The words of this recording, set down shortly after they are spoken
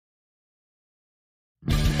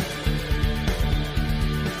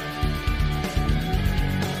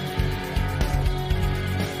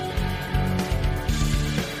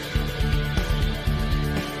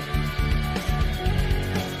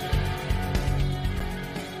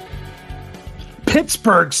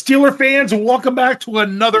Pittsburgh Steeler fans, welcome back to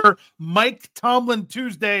another Mike Tomlin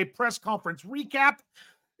Tuesday press conference recap.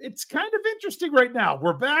 It's kind of interesting right now.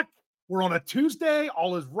 We're back. We're on a Tuesday.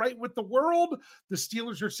 All is right with the world. The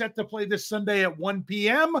Steelers are set to play this Sunday at 1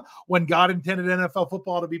 p.m. when God intended NFL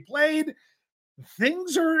football to be played.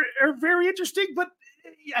 Things are very interesting, but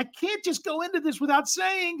I can't just go into this without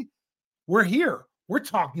saying we're here. We're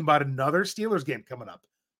talking about another Steelers game coming up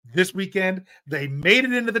this weekend. They made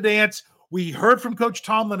it into the dance. We heard from Coach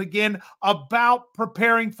Tomlin again about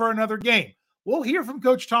preparing for another game. We'll hear from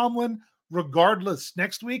Coach Tomlin regardless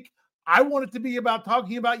next week. I want it to be about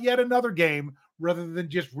talking about yet another game rather than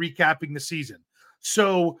just recapping the season.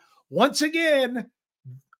 So once again,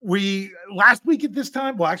 last week at this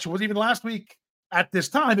time, well, actually, it wasn't even last week at this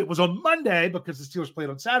time. It was on Monday because the Steelers played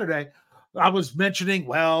on Saturday. I was mentioning,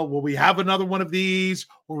 well, will we have another one of these,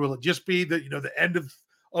 or will it just be the end of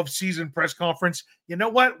season press conference? You know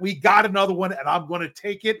what? We got another one, and I'm going to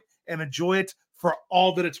take it and enjoy it for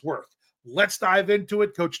all that it's worth. Let's dive into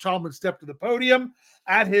it. Coach Tomlin stepped to the podium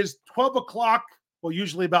at his 12 o'clock, well,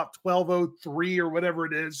 usually about 12:03 or whatever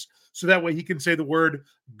it is, so that way he can say the word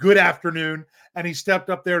good afternoon. And he stepped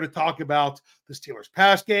up there to talk about the Steelers'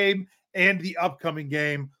 pass game and the upcoming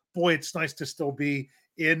game. Boy, it's nice to still be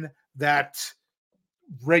in that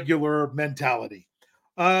regular mentality.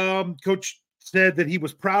 Coach said that he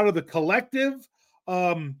was proud of the collective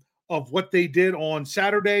of what they did on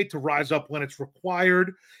Saturday to rise up when it's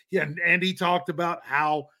required. And he talked about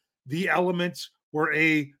how the elements were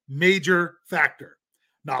a major factor.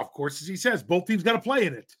 Now, of course, as he says, both teams got to play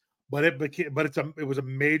in it, but it was a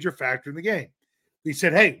major factor in the game. He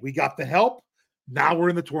said, "Hey, we got the help. Now we're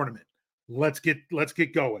in the tournament. Let's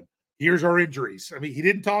get going. Here's our injuries." I mean, he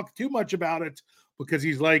didn't talk too much about it because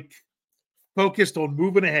he's focused on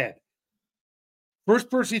moving ahead.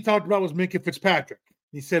 First person he talked about was Minkah Fitzpatrick.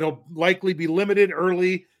 He said he'll likely be limited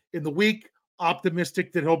early in the week,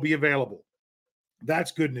 optimistic that he'll be available.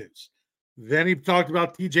 That's good news. Then he talked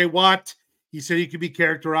about TJ Watt. He said he could be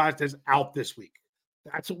characterized as out this week.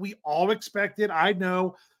 That's what we all expected. I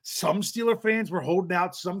know some Steeler fans were holding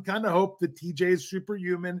out some kind of hope that TJ is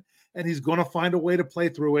superhuman and he's going to find a way to play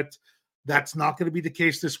through it. That's not going to be the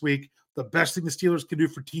case this week. The best thing the Steelers can do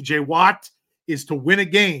for TJ Watt is to win a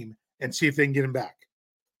game and see if they can get him back.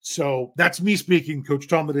 So that's me speaking. Coach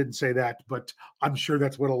Tomlin didn't say that, but I'm sure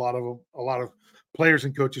that's what a lot of players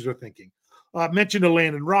and coaches are thinking. Mentioned to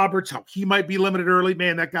Landon Roberts, how he might be limited early.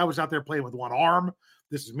 Man, that guy was out there playing with one arm.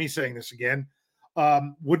 This is me saying this again.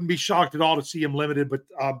 Wouldn't be shocked at all to see him limited, but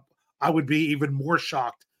I would be even more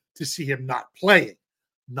shocked to see him not playing.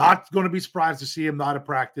 Not going to be surprised to see him not at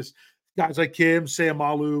practice. Guys like Kim,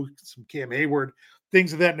 Sayamalu, some Cam Hayward,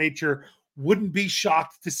 things of that nature. Wouldn't be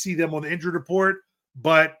shocked to see them on the injured report,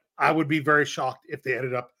 but I would be very shocked if they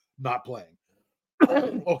ended up not playing.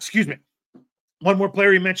 Oh, excuse me. One more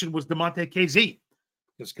player he mentioned was DeMonte KZ,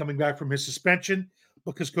 just coming back from his suspension,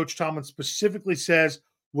 because Coach Tomlin specifically says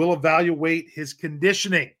we'll evaluate his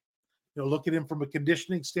conditioning. Look at him from a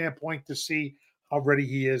conditioning standpoint to see how ready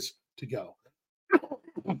he is to go.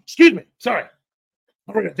 Excuse me. Sorry.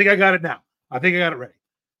 All right, I think I got it now. I think I got it ready.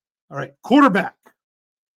 All right, quarterback.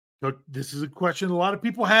 So this is a question a lot of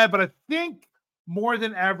people had, but I think more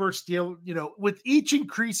than ever, with each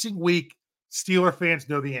increasing week, Steeler fans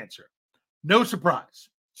know the answer. No surprise.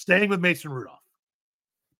 Staying with Mason Rudolph.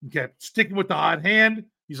 Okay, sticking with the hot hand.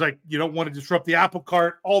 He's like, you don't want to disrupt the apple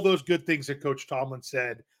cart. All those good things that Coach Tomlin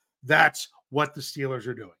said. That's what the Steelers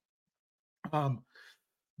are doing.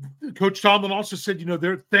 Coach Tomlin also said,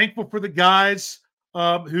 they're thankful for the guys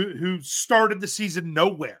who started the season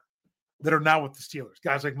nowhere that are now with the Steelers.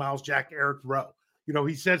 Guys like Miles Jack, Eric Rowe.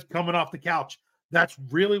 He says coming off the couch. That's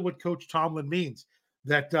really what Coach Tomlin means,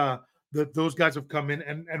 that those guys have come in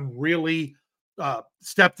and really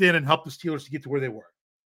stepped in and helped the Steelers to get to where they were.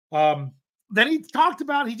 Then he talked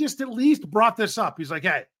about, he just at least brought this up. He's like,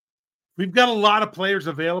 hey, we've got a lot of players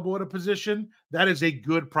available at a position. That is a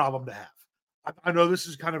good problem to have. I know this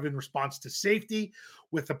is kind of in response to safety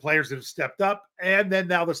with the players that have stepped up, and then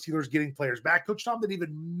now the Steelers getting players back. Coach Tomlin didn't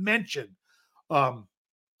even mention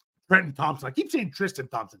Trenton Thompson. I keep saying Tristan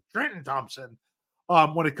Thompson. Trenton Thompson,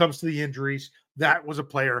 when it comes to the injuries, that was a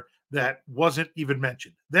player that wasn't even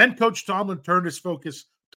mentioned. Then Coach Tomlin turned his focus.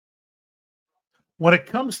 When it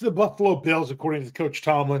comes to the Buffalo Bills, according to Coach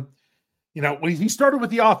Tomlin, he started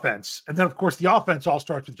with the offense, and then, of course, the offense all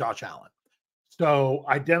starts with Josh Allen. So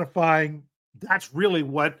identifying that's really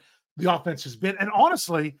what the offense has been. And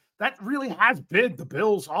honestly, that really has been the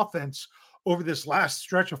Bills' offense over this last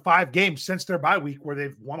stretch of 5 games since their bye week where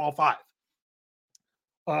they've won all 5.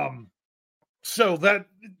 So that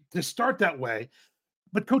to start that way,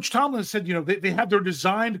 But Coach Tomlin said, they have their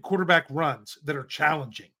designed quarterback runs that are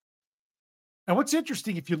challenging. And what's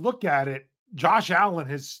interesting, if you look at it, Josh Allen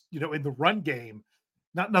has, in the run game,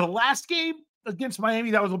 now the last game against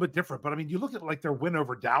Miami, that was a little bit different. But I mean, you look at like their win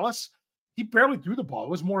over Dallas, he barely threw the ball. It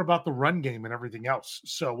was more about the run game and everything else.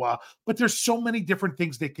 So, but there's so many different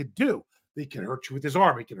things they could do. They can hurt you with his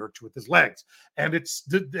arm. He can hurt you with his legs. And it's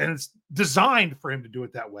designed for him to do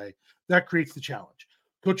it that way. That creates the challenge.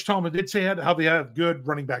 Coach Tomlin did say how they have good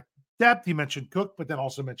running back depth. He mentioned Cook, but then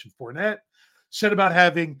also mentioned Fournette. Said about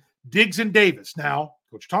having Diggs and Davis. Now,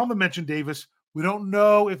 Coach Tomlin mentioned Davis. We don't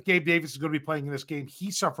know if Gabe Davis is going to be playing in this game.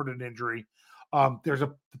 He suffered an injury. There's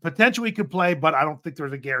a potential he could play, but I don't think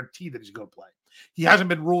there's a guarantee that he's going to play. He hasn't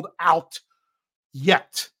been ruled out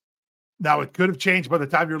yet. Now, it could have changed by the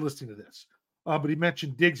time you're listening to this. But he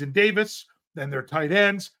mentioned Diggs and Davis, then their tight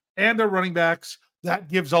ends and their running backs. That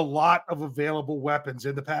gives a lot of available weapons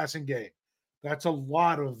in the passing game. That's a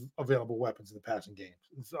lot of available weapons in the passing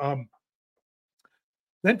game.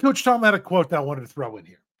 Then Coach Tom had a quote that I wanted to throw in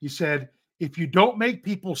here. He said, if you don't make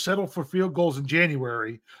people settle for field goals in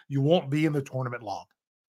January, you won't be in the tournament long.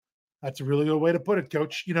 That's a really good way to put it,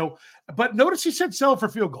 Coach. But notice he said settle for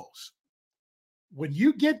field goals. When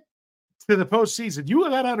you get to the postseason, you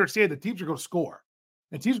got to understand that teams are going to score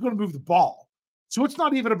and teams are going to move the ball. So it's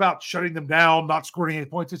not even about shutting them down, not scoring any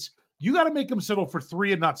points. It's you got to make them settle for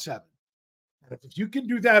 3 and not 7. And if you can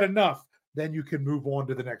do that enough, then you can move on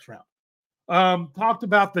to the next round. Talked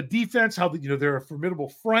about the defense, how they're a formidable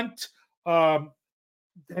front, and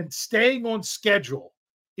staying on schedule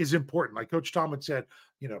is important. Like Coach Tomlin said,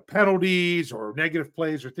 penalties or negative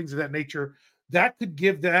plays or things of that nature, that could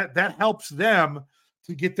give that helps them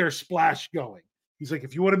to get their splash going. He's like,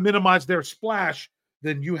 if you want to minimize their splash,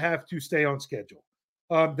 then you have to stay on schedule.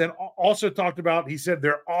 Then also talked about, he said,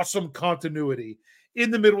 their awesome continuity in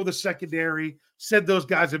the middle of the secondary, said those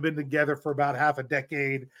guys have been together for about half a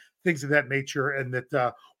decade, things of that nature, and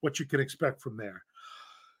that what you can expect from there.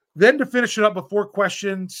 Then to finish it up before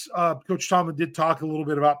questions, Coach Tomlin did talk a little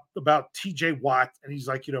bit about TJ Watt, and he's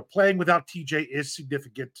like, playing without TJ is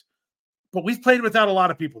significant, but we've played without a lot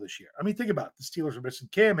of people this year. I mean, think about it. The Steelers are missing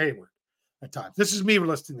Cam Hayward at times. This is me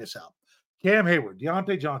listing this out. Cam Hayward,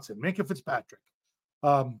 Deontay Johnson, Minkah Fitzpatrick,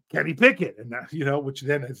 Kenny Pickett, and which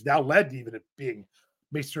then has now led to even it being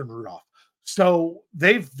Mason Rudolph. So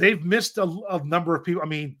they've missed a number of people. I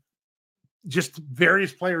mean, just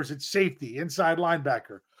various players at safety, inside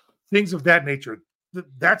linebacker, things of that nature.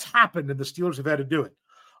 That's happened, and the Steelers have had to do it.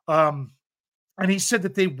 And he said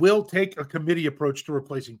that they will take a committee approach to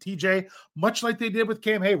replacing TJ, much like they did with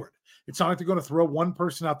Cam Hayward. It's not like they're going to throw one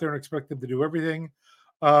person out there and expect them to do everything.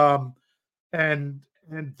 And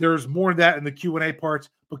there's more of that in the Q&A parts.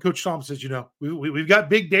 But Coach Tom says, we've got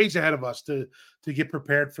big days ahead of us to get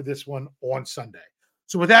prepared for this one on Sunday.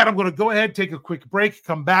 So with that, I'm going to go ahead, take a quick break,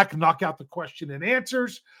 come back, knock out the question and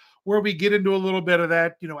answers, where we get into a little bit of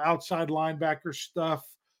that, outside linebacker stuff.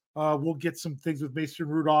 We'll get some things with Mason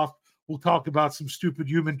Rudolph. We'll talk about some stupid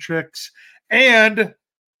human tricks and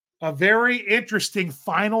a very interesting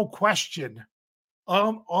final question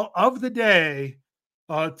of the day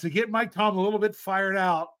to get Mike Tomlin a little bit fired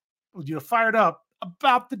up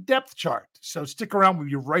about the depth chart. So stick around. We'll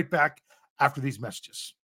be right back after these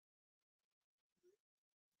messages.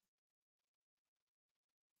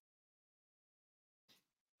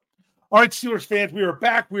 All right, Steelers fans, we are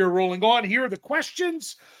back. We are rolling on. Here are the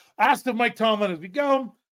questions asked of Mike Tomlin as we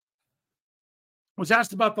go. Was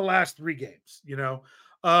asked about the last 3 games.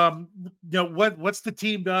 What's the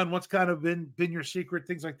team done? What's kind of been your secret?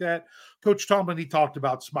 Things like that. Coach Tomlin, he talked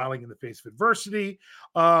about smiling in the face of adversity.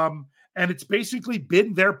 And it's basically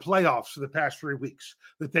been their playoffs for the past 3 weeks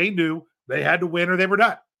that they knew they had to win or they were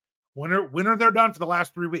done. Winner, they're done for the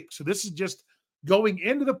last 3 weeks. So this is just going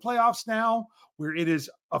into the playoffs now where it is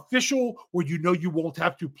official, where you won't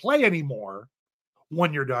have to play anymore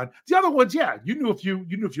when you're done. The other ones, yeah, you knew if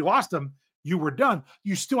you lost them, you were done.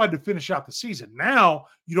 You still had to finish out the season. Now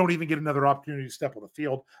you don't even get another opportunity to step on the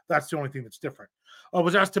field. That's the only thing that's different. I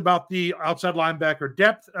was asked about the outside linebacker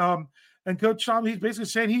depth, and Coach Tom, he's basically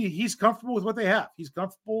saying he's comfortable with what they have. He's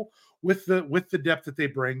comfortable with the depth that they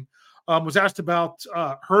bring. Was asked about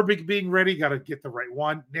Herbig being ready. Got to get the right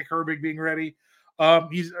one. Nick Herbig being ready.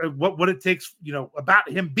 He's what it takes, about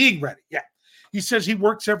him being ready. Yeah, he says he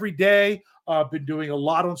works every day. Been doing a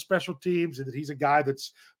lot on special teams, and that he's a guy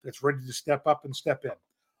that's ready to step up and step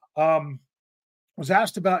in. Was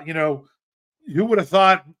asked about, who would have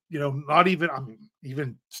thought, not even,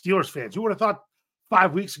 even Steelers fans, who would have thought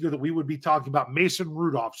 5 weeks ago that we would be talking about Mason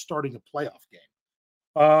Rudolph starting a playoff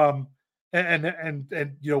game?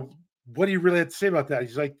 And what do you really have to say about that?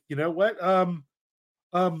 He's like, you know what?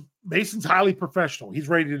 Mason's highly professional. He's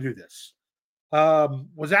ready to do this.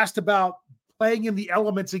 Was asked about playing in the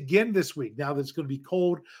elements again this week. Now that it's going to be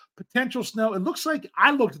cold, potential snow. It looks like,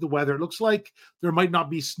 I looked at the weather, it looks like there might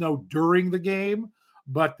not be snow during the game,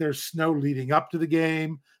 but there's snow leading up to the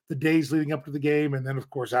game, the days leading up to the game, and then, of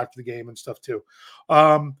course, after the game and stuff too.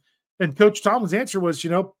 And Coach Tomlin's answer was,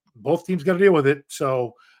 both teams got to deal with it.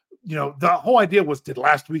 So, the whole idea was, did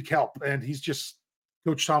last week help? And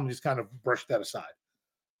Coach Tomlin just kind of brushed that aside.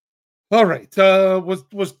 All right. There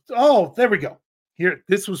we go. Here,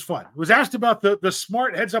 this was fun. Was asked about the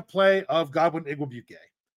smart heads-up play of Godwin Igwebuike.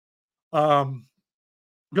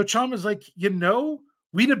 Coach Tomlin was like,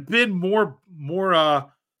 we'd have been more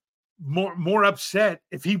upset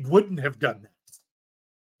if he wouldn't have done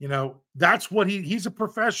that. That's what he's a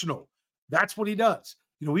professional. That's what he does.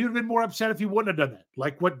 We would have been more upset if he wouldn't have done that,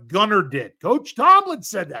 like what Gunner did. Coach Tomlin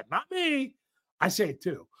said that, not me. I say it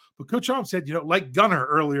too. But Coach Tomlin said, like Gunner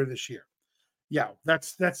earlier this year. Yeah,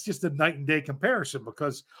 that's just a night and day comparison,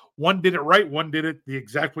 because one did it right, one did it the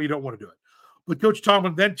exact way you don't want to do it. But Coach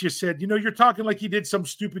Tomlin then just said, you're talking like he did some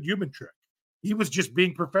stupid human trick. He was just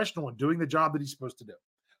being professional and doing the job that he's supposed to do.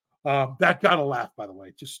 That got a laugh, by the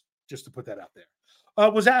way, just to put that out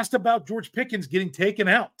there. Was asked about George Pickens getting taken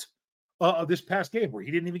out of this past game, where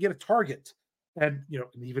he didn't even get a target. And,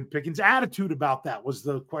 and even Pickens' attitude about that was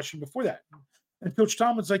the question before that. And Coach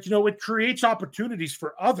Tomlin's like, it creates opportunities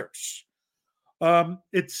for others.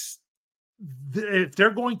 If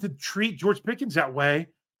they're going to treat George Pickens that way,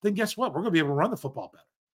 then guess what? We're going to be able to run the football better.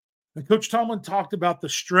 And Coach Tomlin talked about the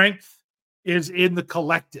strength is in the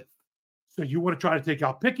collective. So you want to try to take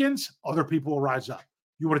out Pickens, other people will rise up.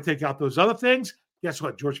 You want to take out those other things, guess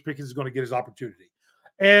what? George Pickens is going to get his opportunity.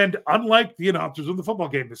 And unlike the announcers of the football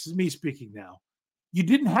game, this is me speaking now, you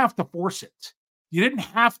didn't have to force it. You didn't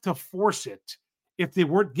have to force it if they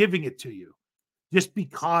weren't giving it to you. Just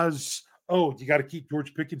because, you got to keep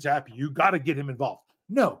George Pickens happy. You got to get him involved.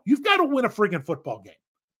 No, you've got to win a friggin' football game.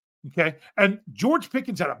 Okay? And George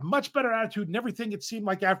Pickens had a much better attitude and everything, it seemed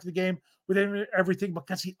like, after the game, with everything,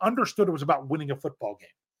 because he understood it was about winning a football game.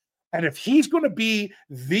 And if he's going to be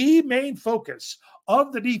the main focus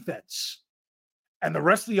of the defense, and the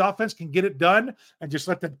rest of the offense can get it done and just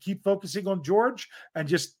let them keep focusing on George and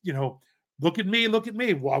just, look at me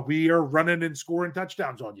while we are running and scoring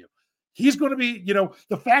touchdowns on you. He's going to be,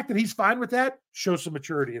 the fact that he's fine with that shows some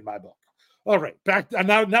maturity in my book. All right,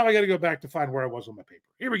 now I got to go back to find where I was on my paper.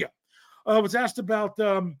 Here we go. I was asked about,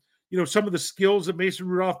 some of the skills that Mason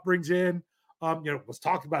Rudolph brings in. Was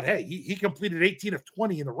talking about, hey, he completed 18 of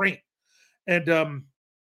 20 in the rain. And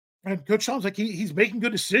Coach Tomlin's like, he's making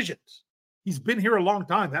good decisions. He's been here a long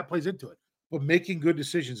time. That plays into it. But making good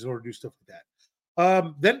decisions in order to do stuff like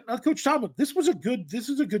that. Then Coach Tomlin, this is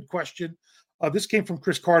a good question. This came from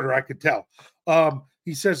Chris Carter, I could tell.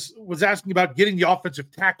 He was asking about getting the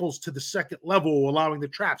offensive tackles to the second level, allowing the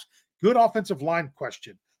traps. Good offensive line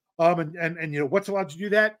question. And what's allowed to do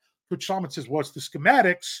that? Coach Tomlin says, well, it's the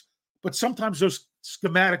schematics, but sometimes those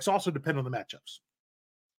schematics also depend on the matchups.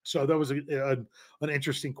 So that was an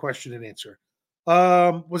interesting question and answer.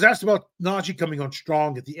 Was asked about Najee coming on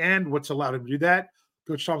strong at the end. What's allowed him to do that?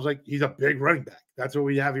 Coach Tom's like, he's a big running back. That's what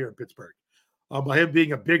we have here in Pittsburgh. By him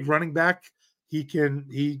being a big running back, you get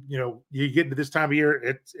into this time of year,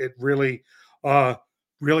 it really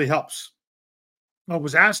helps.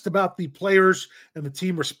 Was asked about the players and the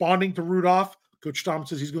team responding to Rudolph. Coach Tom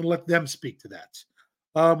says he's going to let them speak to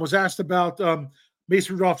that. Was asked about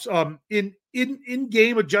Mason Rudolph's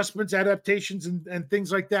in-game adjustments, adaptations, and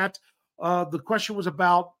things like that. The question was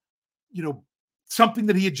about, something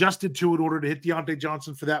that he adjusted to in order to hit Deontay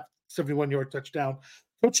Johnson for that 71-yard touchdown.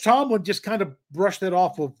 Coach Tomlin just kind of brushed that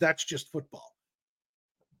off of, that's just football.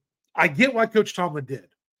 I get why Coach Tomlin did,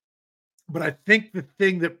 but I think the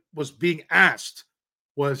thing that was being asked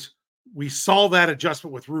was, we saw that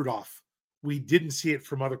adjustment with Rudolph. We didn't see it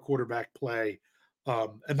from other quarterback play,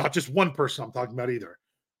 and not just one person I'm talking about either,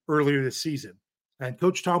 earlier this season. And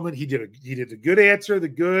Coach Tomlin, he did a good answer, the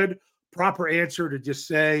good, proper answer to just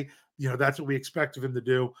say, that's what we expect of him to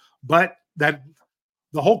do. But that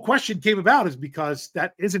the whole question came about is because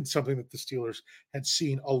that isn't something that the Steelers had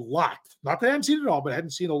seen a lot. Not that I hadn't seen it all, but hadn't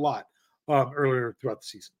seen a lot earlier throughout the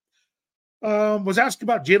season. Was asked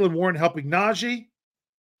about Jaylen Warren helping Najee.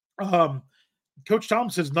 Coach Tomlin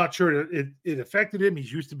says not sure it affected him.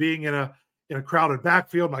 He's used to being in a crowded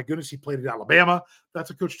backfield. My goodness, he played at Alabama. That's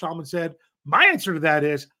what Coach Tomlin said. My answer to that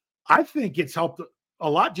is, I think it's helped a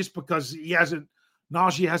lot just because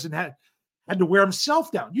Najee hasn't had to wear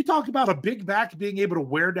himself down. You talk about a big back being able to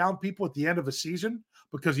wear down people at the end of a season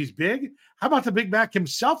because he's big. How about the big back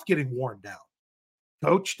himself getting worn down?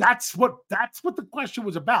 coach. That's what the question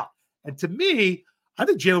was about. And to me, I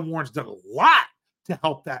think Jaylen Warren's done a lot to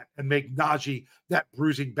help that and make Najee that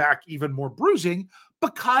bruising back even more bruising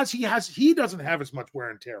because he doesn't have as much wear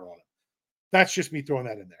and tear on him. That's just me throwing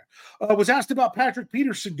that in there. Was asked about Patrick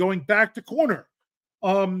Peterson going back to corner.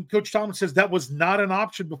 Coach Tomlin says that was not an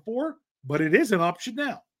option before, but it is an option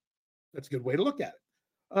now. That's a good way to look at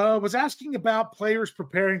it. Was asking about players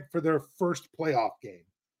preparing for their first playoff game.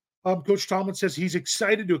 Coach Tomlin says he's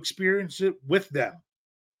excited to experience it with them.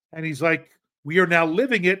 And he's like, we are now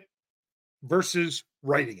living it versus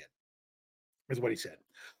writing it, is what he said.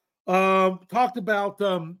 Talked about,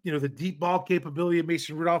 the deep ball capability of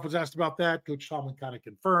Mason Rudolph. Was asked about that. Coach Tomlin kind of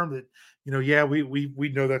confirmed that, we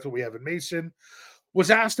know that's what we have in Mason. Was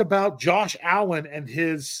asked about Josh Allen and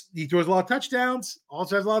he throws a lot of touchdowns,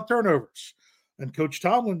 also has a lot of turnovers. And Coach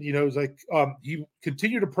Tomlin, is like, he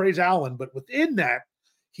continued to praise Allen, but within that,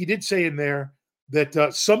 he did say in there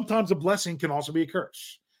that sometimes a blessing can also be a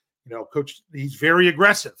curse. Coach, he's very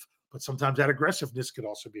aggressive, but sometimes that aggressiveness could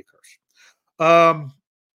also be a curse.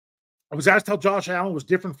 I was asked how Josh Allen was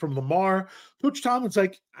different from Lamar. Coach Tomlin's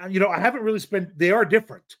like, I haven't really they are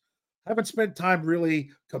different. I haven't spent time really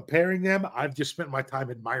comparing them. I've just spent my time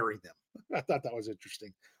admiring them. I thought that was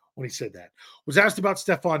interesting when he said that. Was asked about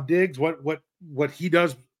Stephon Diggs, what he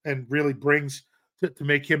does and really brings to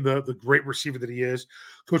make him the great receiver that he is.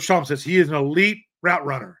 Coach Tomlin says he is an elite route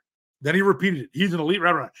runner. Then he repeated it. He's an elite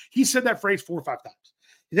route runner. He said that phrase 4 or 5 times.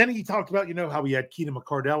 And then he talked about, how he had Keenan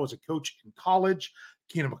McCardell as a coach in college.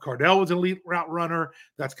 Keenan McCardell was an elite route runner.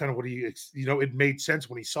 That's kind of what it made sense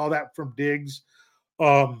when he saw that from Diggs.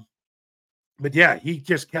 But yeah, he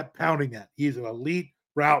just kept pounding that. He's an elite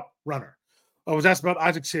route runner. I was asked about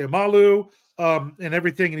Isaac Seumalo and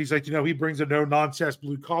everything. And he's like, he brings a no-nonsense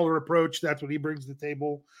blue-collar approach. That's what he brings to the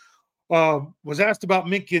table. Was asked about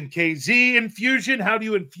Minkah and KZ infusion. How do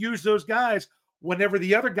you infuse those guys whenever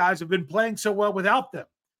the other guys have been playing so well without them?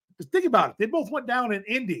 Because think about it. They both went down in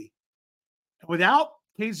Indy. Without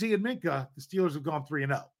KZ and Minkah, the Steelers have gone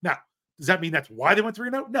 3-0. Now, does that mean that's why they went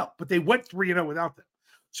 3-0? No, but they went 3-0 without them.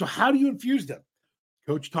 So how do you infuse them?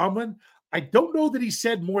 Coach Tomlin, I don't know that he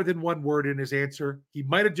said more than one word in his answer. He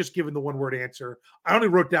might have just given the one-word answer. I only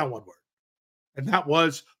wrote down one word, and that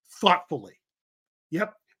was thoughtfully.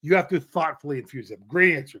 Yep, you have to thoughtfully infuse them.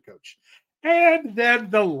 Great answer, Coach. And then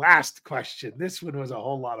the last question. This one was a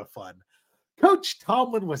whole lot of fun. Coach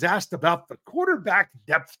Tomlin was asked about the quarterback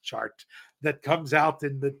depth chart that comes out,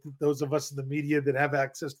 and those of us in the media that have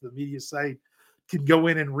access to the media site can go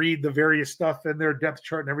in and read the various stuff in their depth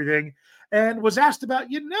chart and everything, and was asked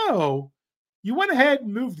about, you went ahead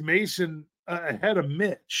and moved Mason ahead of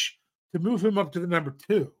Mitch to move him up to the number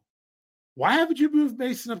 2. Why haven't you moved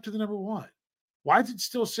Mason up to the number 1? Why does it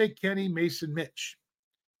still say Kenny, Mason, Mitch?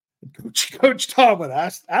 And Coach Tomlin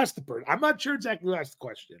asked the person. I'm not sure exactly who asked the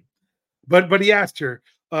question, but he asked her,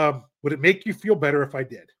 would it make you feel better if I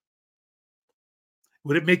did?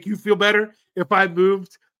 Would it make you feel better if I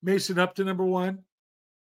moved Mason up to number 1?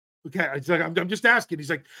 Okay, it's like, I'm just asking. He's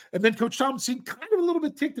like, and then Coach Tomlin seemed kind of a little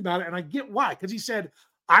bit ticked about it, and I get why. Because he said,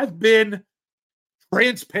 I've been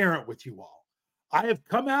transparent with you all. I have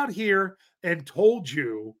come out here and told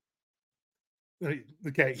you.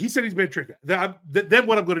 Okay, he said he's been transparent. Then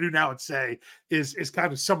what I'm going to do now and say is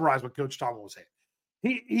kind of summarize what Coach Tomlin was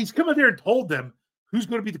saying. He's come out there and told them who's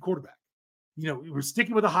going to be the quarterback. We're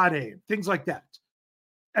sticking with a hot name, things like that.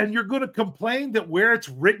 And you're going to complain that where it's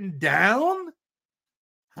written down,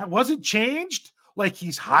 that wasn't changed? Like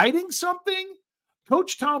he's hiding something?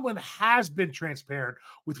 Coach Tomlin has been transparent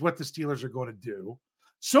with what the Steelers are going to do.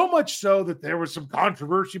 So much so that there was some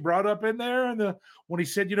controversy brought up in there. And when he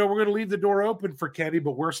said, we're going to leave the door open for Kenny,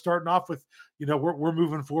 but we're starting off with, we're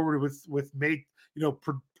moving forward with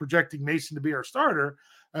projecting Mason to be our starter.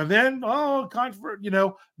 And then, now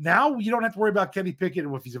you don't have to worry about Kenny Pickett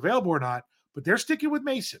and if he's available or not. But they're sticking with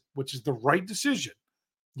Mason, which is the right decision.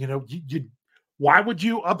 Why would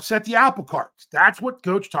you upset the apple cart? That's what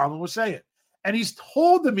Coach Tomlin was saying. And he's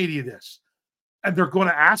told the media this. And they're going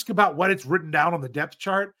to ask about what it's written down on the depth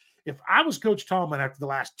chart. If I was Coach Tomlin after the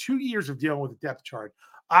last 2 years of dealing with the depth chart,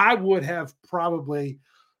 I would have probably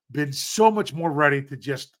been so much more ready to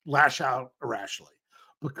just lash out irrationally.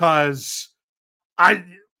 Because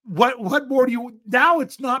what more do you – now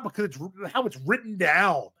it's not because it's how it's written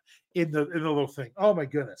down in the little thing. Oh, my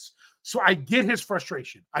goodness. So I get his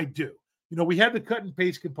frustration. I do. We had the cut and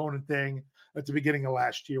paste component thing at the beginning of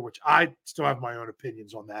last year, which I still have my own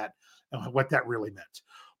opinions on that and what that really meant.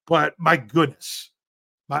 But my goodness,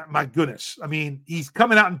 my goodness. I mean, he's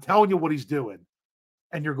coming out and telling you what he's doing,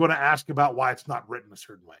 and you're going to ask about why it's not written a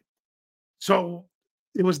certain way. So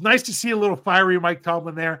It was nice to see a little fiery Mike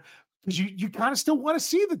Tomlin there, because you kind of still want to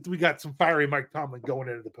see that we got some fiery Mike Tomlin going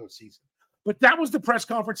into the postseason. But that was the press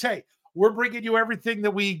conference. Hey, we're bringing you everything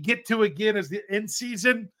that we get to again as the end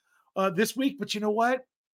season this week. But you know what?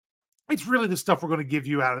 It's really the stuff we're going to give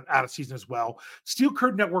you out of season as well. Steel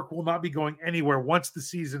Curtain Network will not be going anywhere once the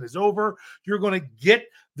season is over. You're going to get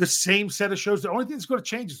the same set of shows. The only thing that's going to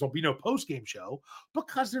change is there'll be no post-game show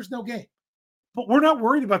because there's no game. But we're not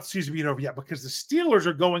worried about the season being over yet because the Steelers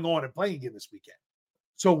are going on and playing again this weekend.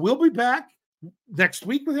 So we'll be back next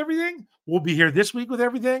week with everything. We'll be here this week with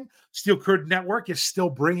everything. Steel Curtain Network is still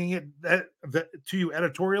bringing it to you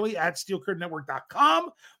editorially at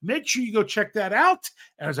steelcurtainnetwork.com. Make sure you go check that out.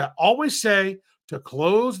 And as I always say, to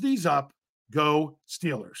close these up, go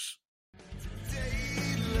Steelers.